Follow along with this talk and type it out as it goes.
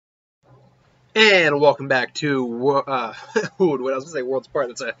And welcome back to Who Would Win? I was gonna say World's Part.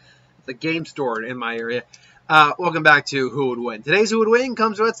 It's a game store in my area. Welcome back to Who Would Win. Today's Who Would Win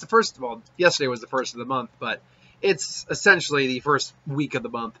comes to it's the first. Well, yesterday was the first of the month, but it's essentially the first week of the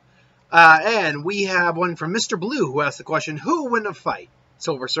month. And we have one from Mr. Blue who asked the question: Who would win a fight,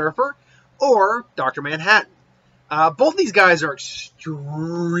 Silver Surfer or Dr. Manhattan? Both these guys are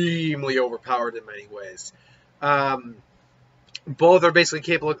extremely overpowered in many ways. Both are basically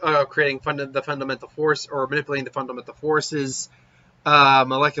capable of creating the fundamental force or manipulating the fundamental forces,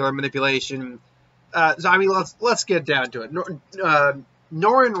 molecular manipulation. So I mean, let's get down to it. Norrin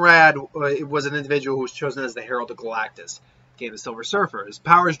Radd was an individual who was chosen as the Herald of Galactus, game the Silver Surfer. His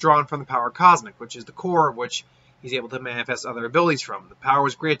power is drawn from the power cosmic, which is the core of which he's able to manifest other abilities from. The power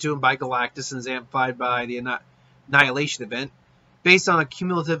was granted to him by Galactus and is amplified by the Annihilation event. Based on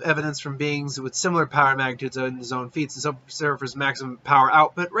cumulative evidence from beings with similar power magnitudes in his own feats, the Silver Surfer's maximum power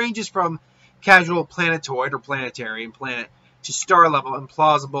output ranges from casual planetoid or planetary and planet to star level and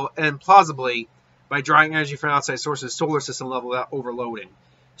plausibly by drawing energy from outside sources, solar system level without overloading.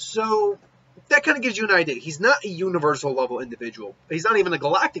 So that kind of gives you an idea. He's not a universal level individual. He's not even a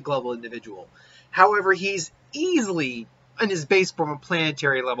galactic level individual. However, he's easily in his base form a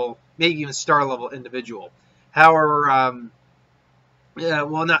planetary level, maybe even star level individual. However, they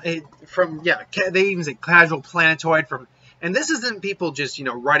even say casual planetoid and this isn't people just,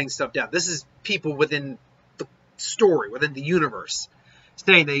 writing stuff down. This is people within the story, within the universe,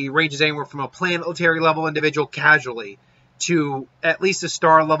 saying that he ranges anywhere from a planetary level individual casually to at least a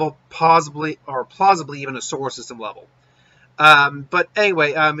star level, plausibly even a solar system level. But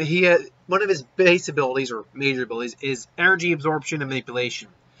anyway, one of his base abilities or major abilities is energy absorption and manipulation.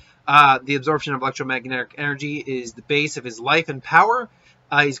 The absorption of electromagnetic energy is the base of his life and power.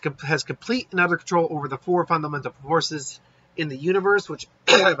 He has complete and utter control over the four fundamental forces in the universe, which,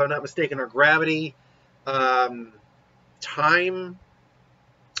 if I'm not mistaken, are gravity, time,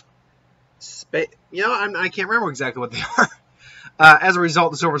 space. I can't remember exactly what they are. As a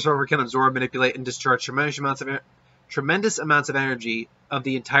result, the Silver Surfer can absorb, manipulate, and discharge tremendous amounts of energy of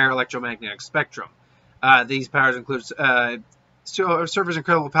the entire electromagnetic spectrum. These powers include Surfer's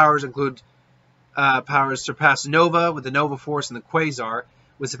incredible powers include powers surpass Nova with the Nova Force and the Quasar,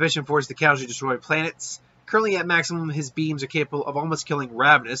 with sufficient force to casually destroy planets. Currently at maximum, his beams are capable of almost killing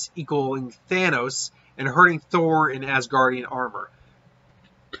Ravenous, equaling Thanos, and hurting Thor in Asgardian armor,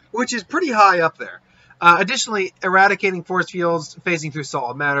 which is pretty high up there. Additionally, eradicating force fields phasing through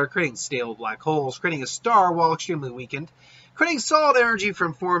solid matter, creating stable black holes, creating a star while extremely weakened, creating solid energy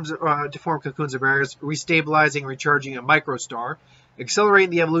from to form cocoons or barriers, restabilizing, recharging a microstar, accelerating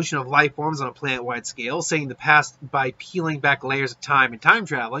the evolution of life forms on a planet-wide scale, saving the past by peeling back layers of time and time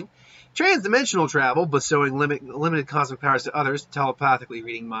traveling, transdimensional travel, bestowing limited cosmic powers to others, telepathically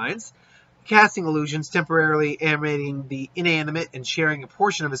reading minds, casting illusions, temporarily animating the inanimate and sharing a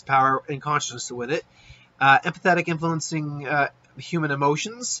portion of his power and consciousness with it, empathetic influencing human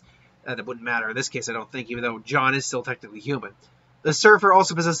emotions. That wouldn't matter in this case, I don't think, even though John is still technically human. The Surfer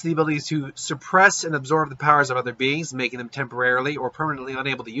also possesses the ability to suppress and absorb the powers of other beings, making them temporarily or permanently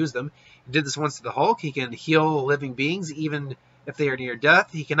unable to use them. He did this once to the Hulk. He can heal living beings, even if they are near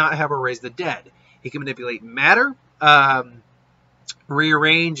death. He cannot, however, raise the dead. He can manipulate matter,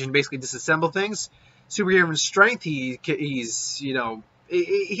 rearrange, and basically disassemble things. Superhuman strength, he's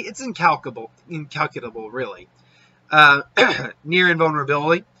it's incalculable, really. Near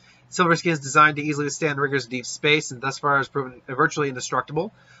invulnerability. Silver Skin is designed to easily withstand the rigors of deep space, and thus far has proven virtually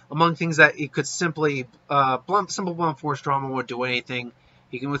indestructible. Among things that it could simple blunt force trauma won't do anything.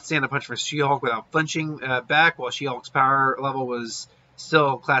 He can withstand a punch from She-Hulk without flinching back, while She-Hulk's power level was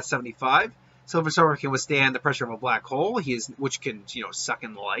still class 75. Silver Surfer can withstand the pressure of a black hole, which can suck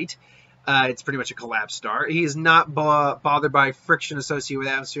in light. It's pretty much a collapsed star. He is not bothered by friction associated with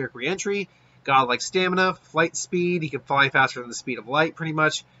atmospheric re-entry. Godlike stamina, flight speed. He can fly faster than the speed of light, pretty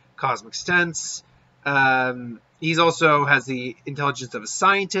much. Cosmic sense. He also has the intelligence of a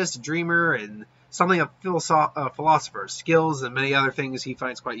scientist, a dreamer, and something of a philosopher. Skills and many other things he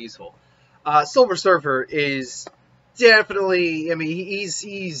finds quite useful. Silver Surfer is definitely,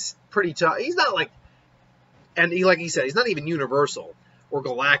 he's pretty tough. He's not like he said, he's not even universal or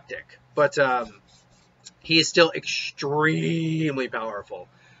galactic, but he is still extremely powerful.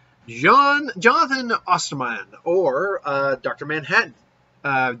 Jonathan Osterman, or Dr. Manhattan,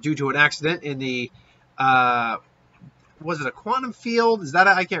 due to an accident in the, was it a quantum field? Is that,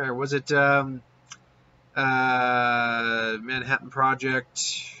 I can't remember. Was it Manhattan Project?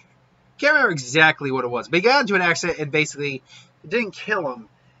 Can't remember exactly what it was. But he got into an accident and basically it didn't kill him.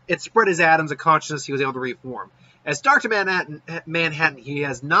 It spread his atoms of consciousness. He was able to reform. As Dr. Manhattan, he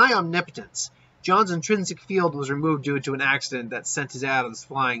has nigh omnipotence, John's intrinsic field was removed due to an accident that sent his atoms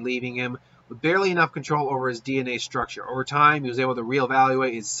flying, leaving him with barely enough control over his DNA structure. Over time, he was able to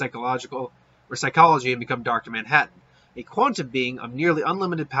reevaluate his psychology and become Dr. Manhattan, a quantum being of nearly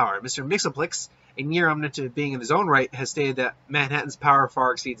unlimited power. Mr. Mxyzptlk, a near omnipotent being in his own right, has stated that Manhattan's power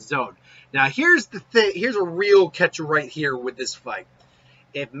far exceeds his own. Now, here's the thing. Here's a real catch right here with this fight.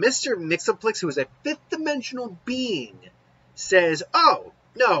 If Mr. Mxyzptlk, who is a fifth-dimensional being, says, "Oh,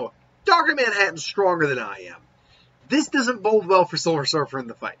 no, Dr. Manhattan's stronger than I am," this doesn't bode well for Silver Surfer in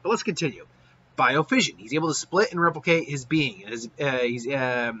the fight. But let's continue. Biofission. He's able to split and replicate his being.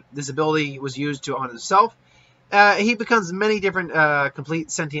 This ability was used on himself. He becomes many different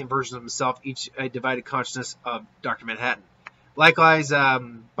complete sentient versions of himself, each a divided consciousness of Dr. Manhattan. Likewise,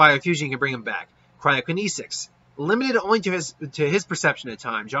 biofusion can bring him back. Cryokinesis. Limited only to his perception at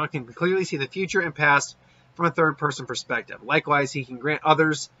time, John can clearly see the future and past from a third-person perspective. Likewise, he can grant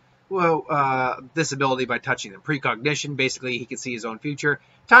others this ability by touching them. Precognition. Basically, he can see his own future.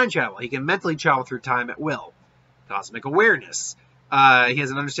 Time travel. He can mentally travel through time at will. Cosmic awareness. He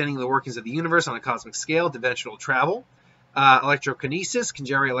has an understanding of the workings of the universe on a cosmic scale. Dimensional travel. Electrokinesis. Can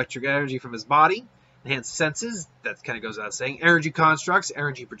generate electric energy from his body. Enhanced senses. That kind of goes without saying. Energy constructs.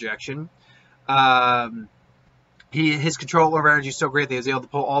 Energy projection. His control over energy is so great that he was able to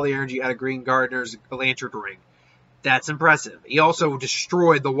pull all the energy out of Green Gardner's Lantern ring. That's impressive. He also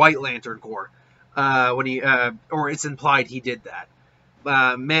destroyed the White Lantern Corps or it's implied he did that.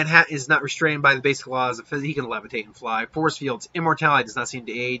 Manhattan is not restrained by the basic laws of physics. He can levitate and fly. Force fields. Immortality does not seem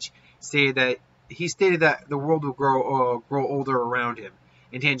to age. He stated that the world will grow older around him.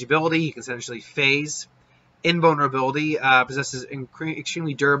 Intangibility. He can essentially phase. Invulnerability. Possesses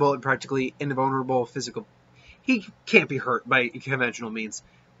extremely durable and practically invulnerable physical. He can't be hurt by conventional means.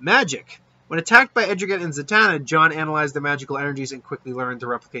 Magic. When attacked by Etrigan and Zatanna, John analyzed their magical energies and quickly learned to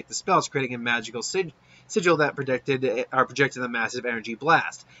replicate the spells, creating a magical sigil that projected a massive energy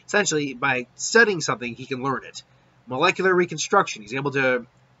blast. Essentially, by studying something, he can learn it. Molecular reconstruction. He's able to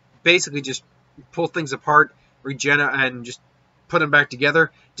basically just pull things apart, regenerate, and just put them back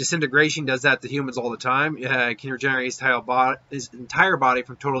together. Disintegration does that to humans all the time. Can regenerate his entire body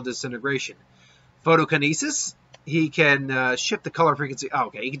from total disintegration. Photokinesis. He can shift the color frequency. Oh,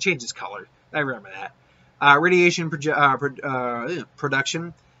 okay, he can change his color. I remember that. Radiation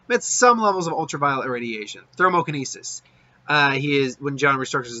production. Emits some levels of ultraviolet radiation. Thermokinesis. When John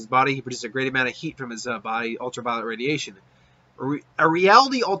restructures his body, he produces a great amount of heat from his body, ultraviolet radiation. A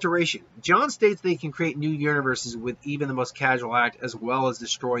reality alteration. John states that he can create new universes with even the most casual act, as well as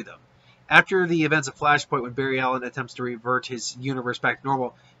destroy them. After the events of Flashpoint, when Barry Allen attempts to revert his universe back to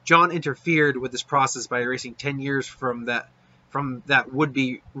normal, John interfered with this process by erasing 10 years from that would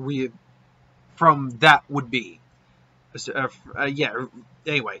be.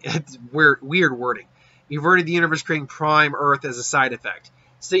 Anyway, it's weird wording. He reverted the universe, creating Prime Earth as a side effect.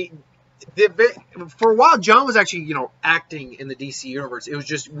 See, for a while, John was actually, acting in the DC universe. It was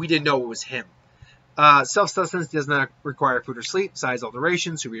just we didn't know it was him. Self-sustenance does not require food or sleep. Size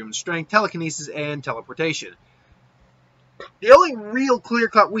alteration, superhuman strength, telekinesis, and teleportation. The only real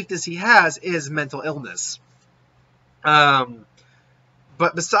clear-cut weakness he has is mental illness.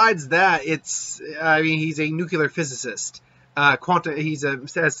 But besides that, he's a nuclear physicist. He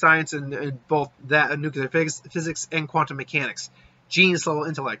has science in both that nuclear physics and quantum mechanics. Genius level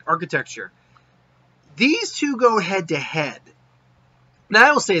intellect, architecture. These two go head to head. Now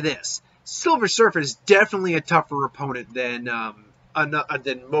I will say this: Silver Surfer is definitely a tougher opponent than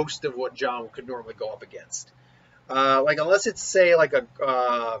most of what John could normally go up against. Unless it's say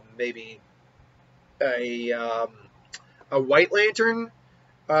maybe a White Lantern.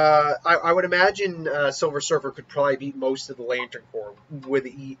 I would imagine Silver Surfer could probably beat most of the Lantern Corps with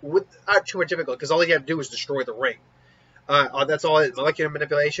not too much difficult, because all he had to do was destroy the ring. That's all it is. Molecular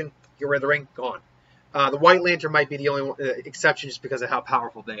manipulation, get rid of the ring, gone. The White Lantern might be the only exception just because of how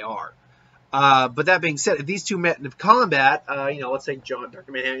powerful they are. But that being said, if these two met in combat, let's say Dr.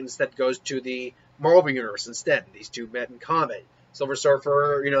 Manhattan instead goes to the Marvel Universe instead. These two met in combat. Silver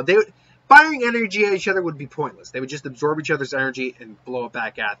Surfer, firing energy at each other would be pointless. They would just absorb each other's energy and blow it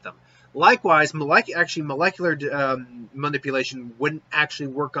back at them. Likewise, molecular manipulation wouldn't actually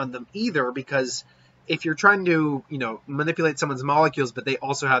work on them either, because if you're trying to, manipulate someone's molecules, but they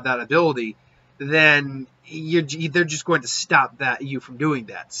also have that ability, then they're just going to stop you from doing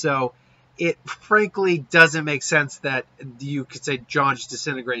that. So it frankly doesn't make sense that you could say John just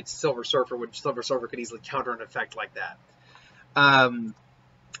disintegrates Silver Surfer, when Silver Surfer could easily counter an effect like that.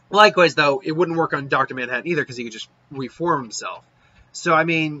 Likewise, though, it wouldn't work on Dr. Manhattan either, because he could just reform himself. So,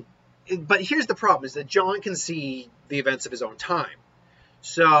 but here's the problem, is that John can see the events of his own time.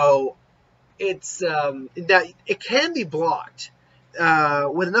 So, it's that it can be blocked.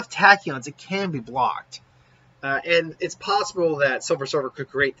 With enough tachyons, it can be blocked. And it's possible that Silver Surfer could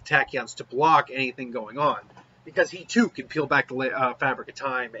create the tachyons to block anything going on, because he too can peel back the fabric of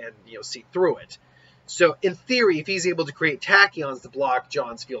time and see through it. So in theory, if he's able to create tachyons to block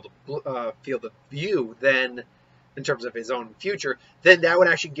John's field of view, then in terms of his own future, then that would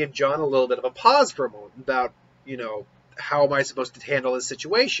actually give John a little bit of a pause for a moment about how am I supposed to handle this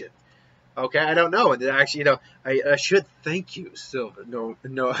situation. Okay, I don't know. And actually, I should thank you,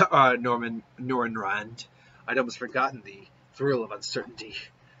 Norman Rand. I'd almost forgotten the thrill of uncertainty.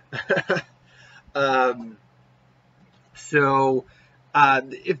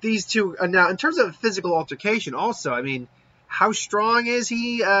 If these two now, in terms of physical altercation, also, I mean, how strong is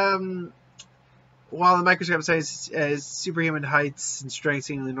he? While the microscope size is superhuman heights and strength,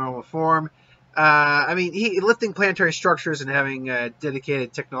 seemingly normal form. I mean, he lifting planetary structures and having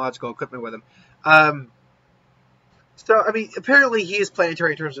dedicated technological equipment with him. So, I mean, apparently he is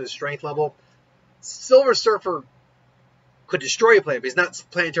planetary in terms of his strength level. Silver Surfer could destroy a planet, but he's not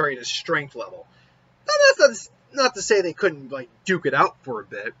planetary in his strength level. Now, that's not to say they couldn't duke it out for a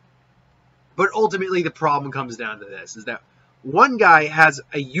bit. But ultimately, the problem comes down to this: is that one guy has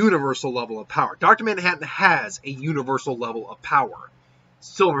a universal level of power. Dr. Manhattan has a universal level of power.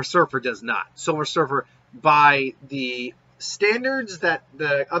 Silver Surfer does not. Silver Surfer, by the standards that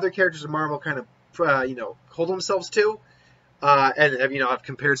the other characters of Marvel kind of, hold themselves to, and have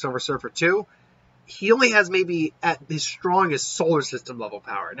compared Silver Surfer to, he only has maybe at his strongest solar system level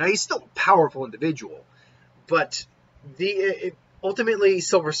power. Now, he's still a powerful individual, but ultimately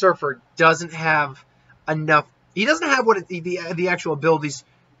Silver Surfer doesn't have enough. He doesn't have the actual abilities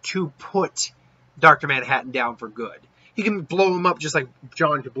to put Dr. Manhattan down for good. He can blow him up just like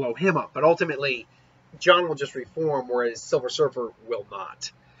John could blow him up, but ultimately John will just reform, whereas Silver Surfer will not.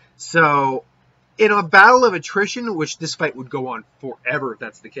 So, in a battle of attrition, which this fight would go on forever if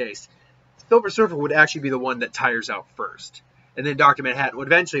that's the case, Silver Surfer would actually be the one that tires out first. And then Dr. Manhattan would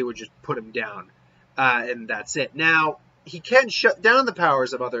eventually just put him down. And that's it. Now, he can shut down the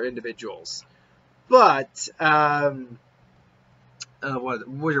powers of other individuals. But, where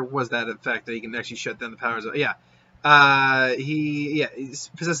was that effect that he can actually shut down the powers of? Yeah. He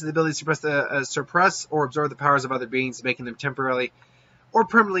possesses the ability to suppress or absorb the powers of other beings, making them temporarily or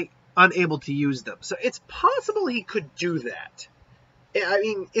permanently unable to use them. So it's possible he could do that. I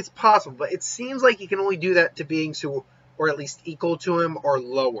mean, it's possible, but it seems like he can only do that to beings who are at least equal to him or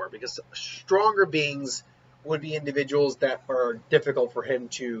lower, because stronger beings would be individuals that are difficult for him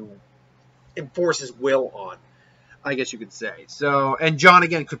to enforce his will on, I guess you could say. So, and John,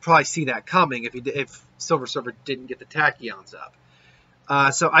 again, could probably see that coming if Silver Surfer didn't get the tachyons up.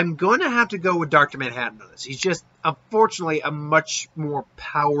 So I'm going to have to go with Dr. Manhattan on this. He's just, unfortunately, a much more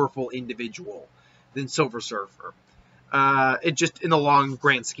powerful individual than Silver Surfer. It just in the long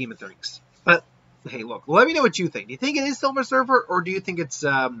grand scheme of things. But hey, look, let me know what you think. Do you think it is Silver Surfer, or do you think it's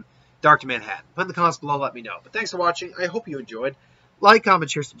Dr. Manhattan? Put in the comments below, let me know. But thanks for watching. I hope you enjoyed. Like, comment,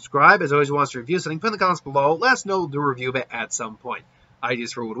 share, subscribe. As always, who wants to review something, put in the comments below. Let us know the review of it at some point.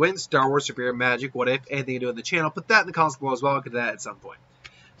 Ideas for who would win, Star Wars, superhero, magic, what if, anything to do with the channel. Put that in the comments below as well. I'll get to that at some point.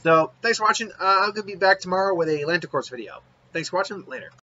 So, thanks for watching. I'm going to be back tomorrow with a Atlantic Course video. Thanks for watching. Later.